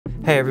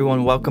Hey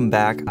everyone, welcome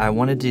back. I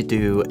wanted to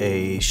do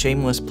a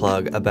shameless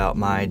plug about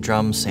my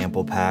drum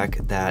sample pack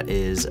that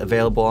is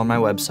available on my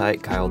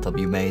website,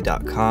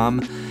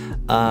 kylewmay.com.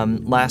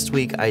 Last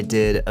week I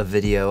did a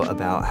video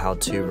about how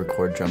to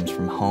record drums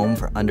from home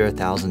for under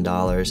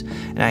 $1,000,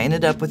 and I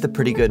ended up with a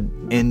pretty good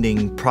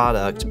ending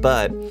product,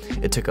 but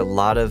it took a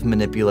lot of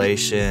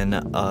manipulation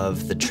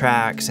of the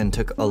tracks and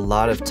took a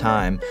lot of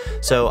time.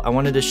 So I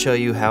wanted to show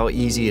you how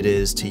easy it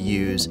is to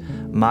use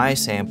my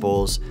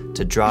samples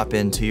to drop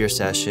into your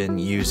session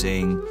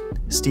using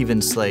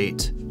Steven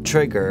Slate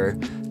Trigger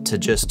to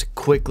just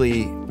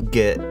quickly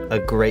get a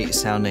great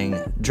sounding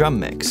drum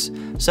mix.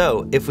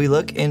 So if we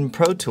look in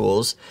Pro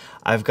Tools,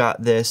 I've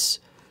got this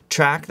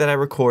track that I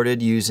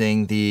recorded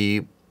using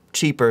the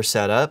cheaper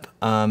setup,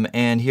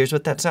 and here's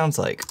what that sounds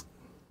like.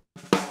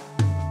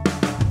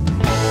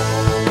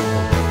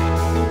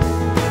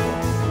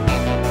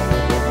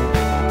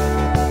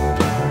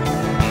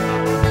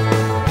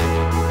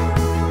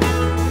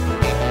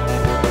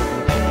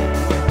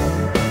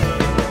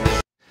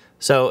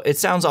 So it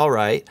sounds all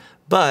right,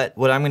 but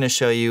what I'm going to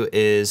show you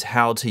is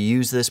how to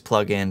use this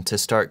plugin to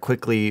start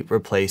quickly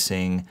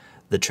replacing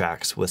the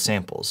tracks with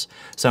samples.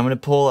 So I'm going to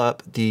pull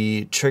up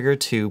the Trigger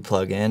 2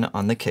 plugin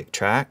on the kick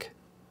track.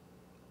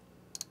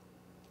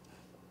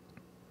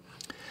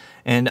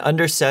 And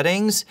under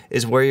settings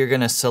is where you're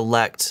going to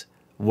select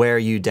where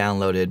you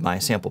downloaded my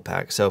sample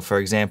pack. So for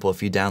example,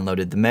 if you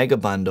downloaded the Mega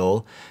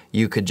Bundle,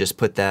 you could just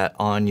put that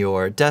on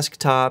your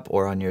desktop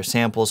or on your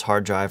samples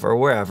hard drive or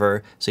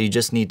wherever. So you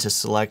just need to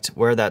select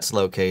where that's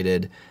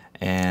located,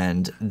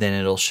 and then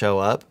it'll show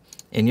up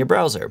in your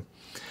browser.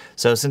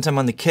 So since I'm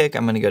on the kick,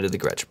 I'm going to go to the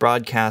Gretsch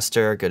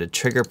Broadcaster, go to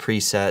Trigger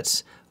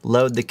Presets,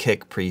 load the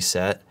kick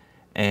preset,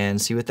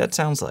 and see what that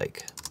sounds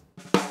like.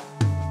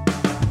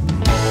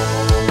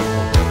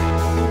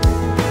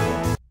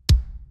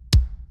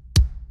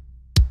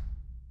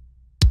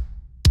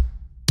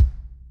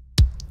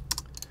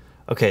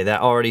 Okay,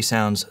 that already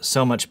sounds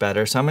so much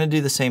better. So I'm going to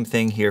do the same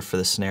thing here for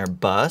the snare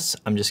bus.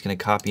 I'm just going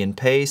to copy and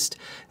paste.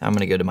 I'm going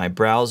to go to my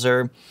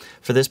browser.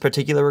 For this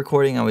particular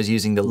recording, I was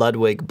using the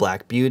Ludwig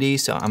Black Beauty,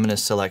 so I'm going to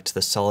select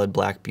the Solid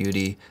Black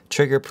Beauty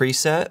trigger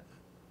preset.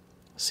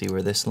 See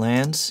where this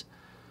lands.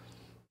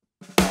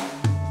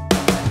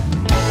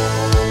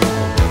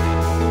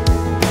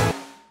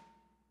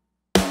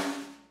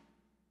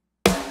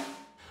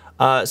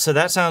 So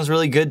that sounds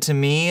really good to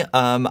me.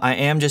 I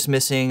am just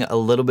missing a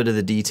little bit of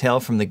the detail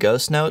from the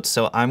ghost notes,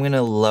 so I'm going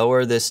to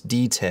lower this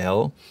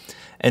detail,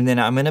 and then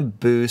I'm going to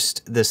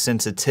boost the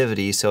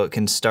sensitivity so it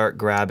can start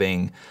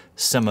grabbing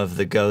some of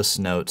the ghost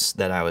notes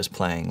that I was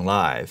playing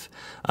live.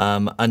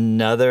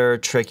 Another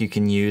trick you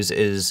can use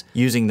is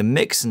using the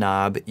mix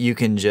knob. You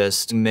can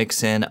just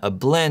mix in a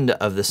blend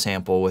of the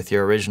sample with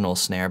your original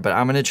snare, but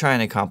I'm going to try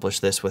and accomplish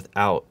this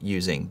without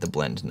using the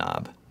blend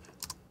knob.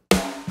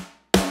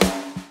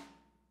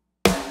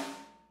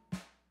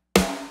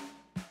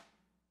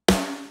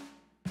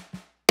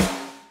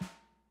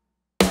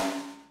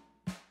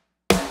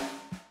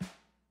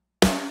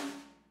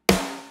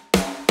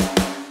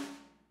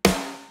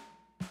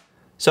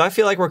 So I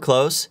feel like we're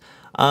close.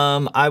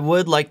 I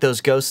would like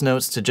those ghost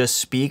notes to just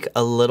speak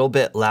a little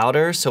bit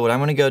louder. So what I'm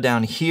going to go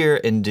down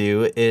here and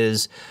do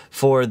is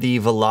for the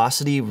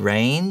velocity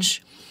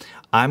range,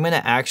 I'm going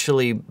to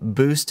actually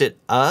boost it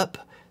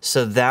up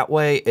so that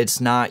way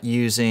it's not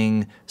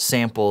using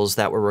samples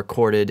that were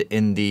recorded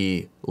in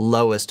the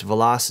lowest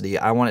velocity.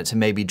 I want it to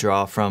maybe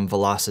draw from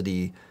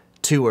velocity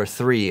 2 or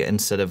 3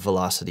 instead of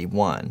velocity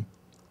 1.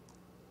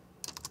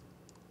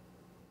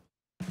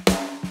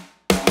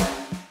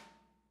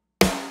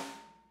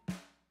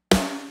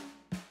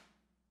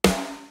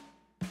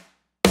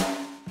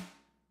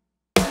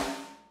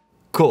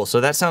 Cool,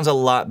 so that sounds a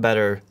lot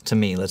better to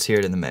me. Let's hear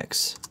it in the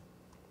mix.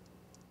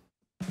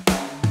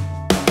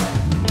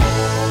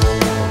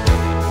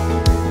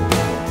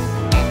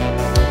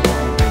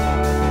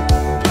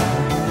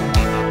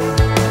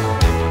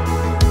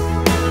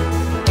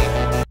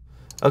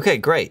 Okay,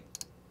 great.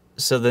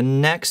 So the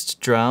next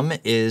drum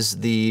is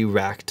the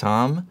rack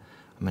tom.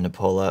 I'm going to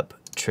pull up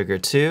Trigger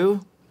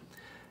 2,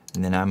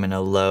 and then I'm going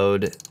to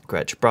load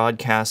Gretsch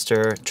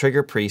Broadcaster,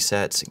 Trigger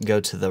Presets, go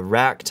to the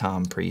rack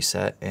tom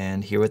preset,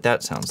 and hear what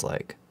that sounds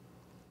like.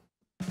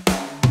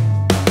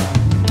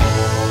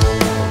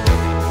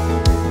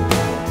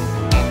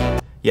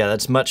 Yeah,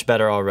 that's much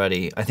better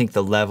already. I think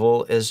the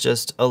level is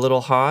just a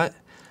little hot,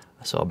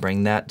 so I'll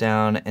bring that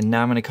down, and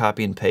now I'm going to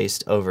copy and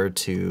paste over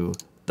to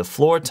the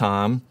floor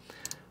tom,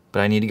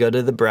 but I need to go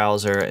to the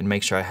browser and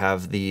make sure I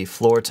have the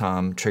floor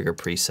tom trigger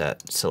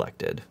preset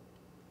selected.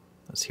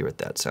 Let's hear what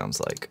that sounds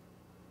like.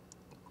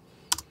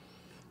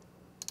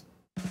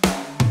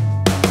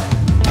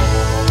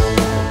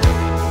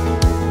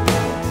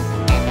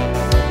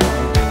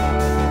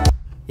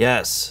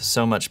 Yes,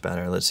 so much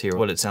better. Let's hear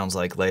what it sounds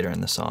like later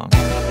in the song.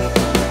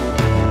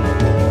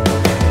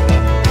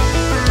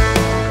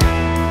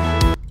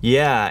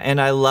 Yeah,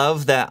 and I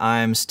love that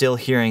I'm still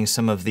hearing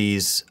some of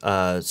these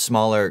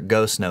smaller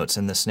ghost notes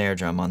in the snare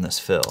drum on this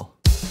fill.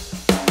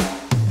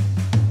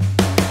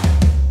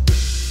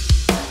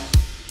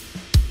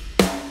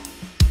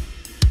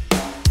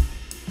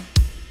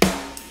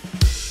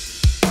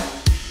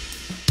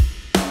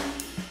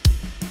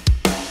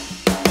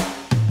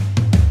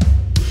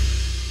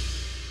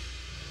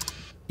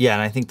 Yeah,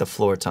 and I think the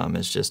floor tom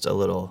is just a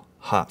little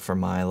hot for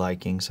my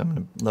liking, so I'm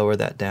going to lower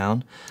that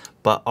down.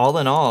 But all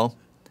in all,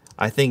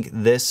 I think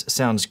this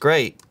sounds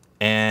great,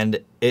 and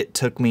it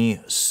took me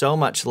so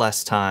much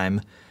less time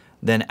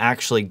than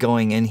actually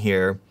going in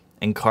here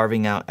and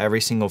carving out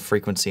every single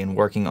frequency and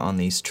working on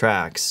these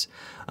tracks.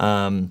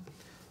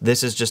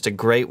 This is just a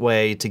great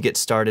way to get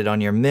started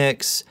on your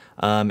mix.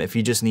 If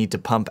you just need to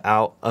pump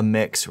out a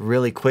mix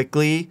really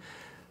quickly,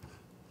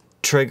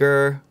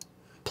 Trigger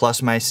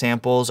plus my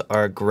samples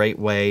are a great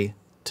way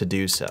to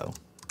do so.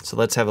 So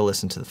let's have a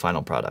listen to the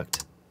final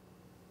product.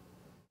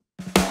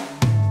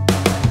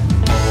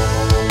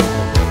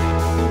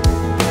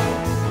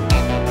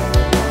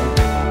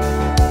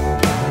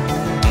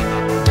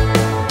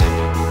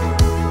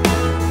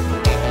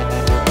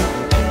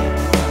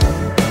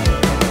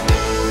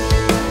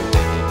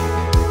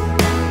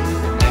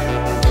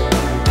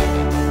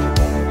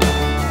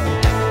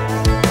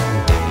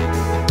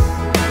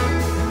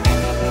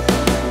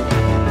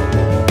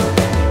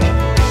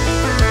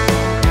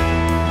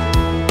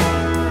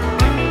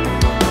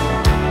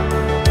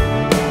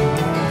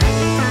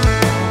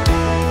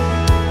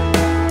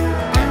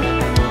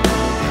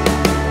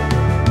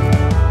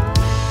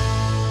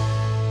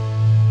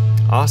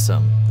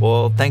 Awesome.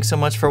 Well, thanks so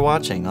much for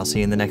watching. I'll see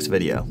you in the next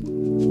video.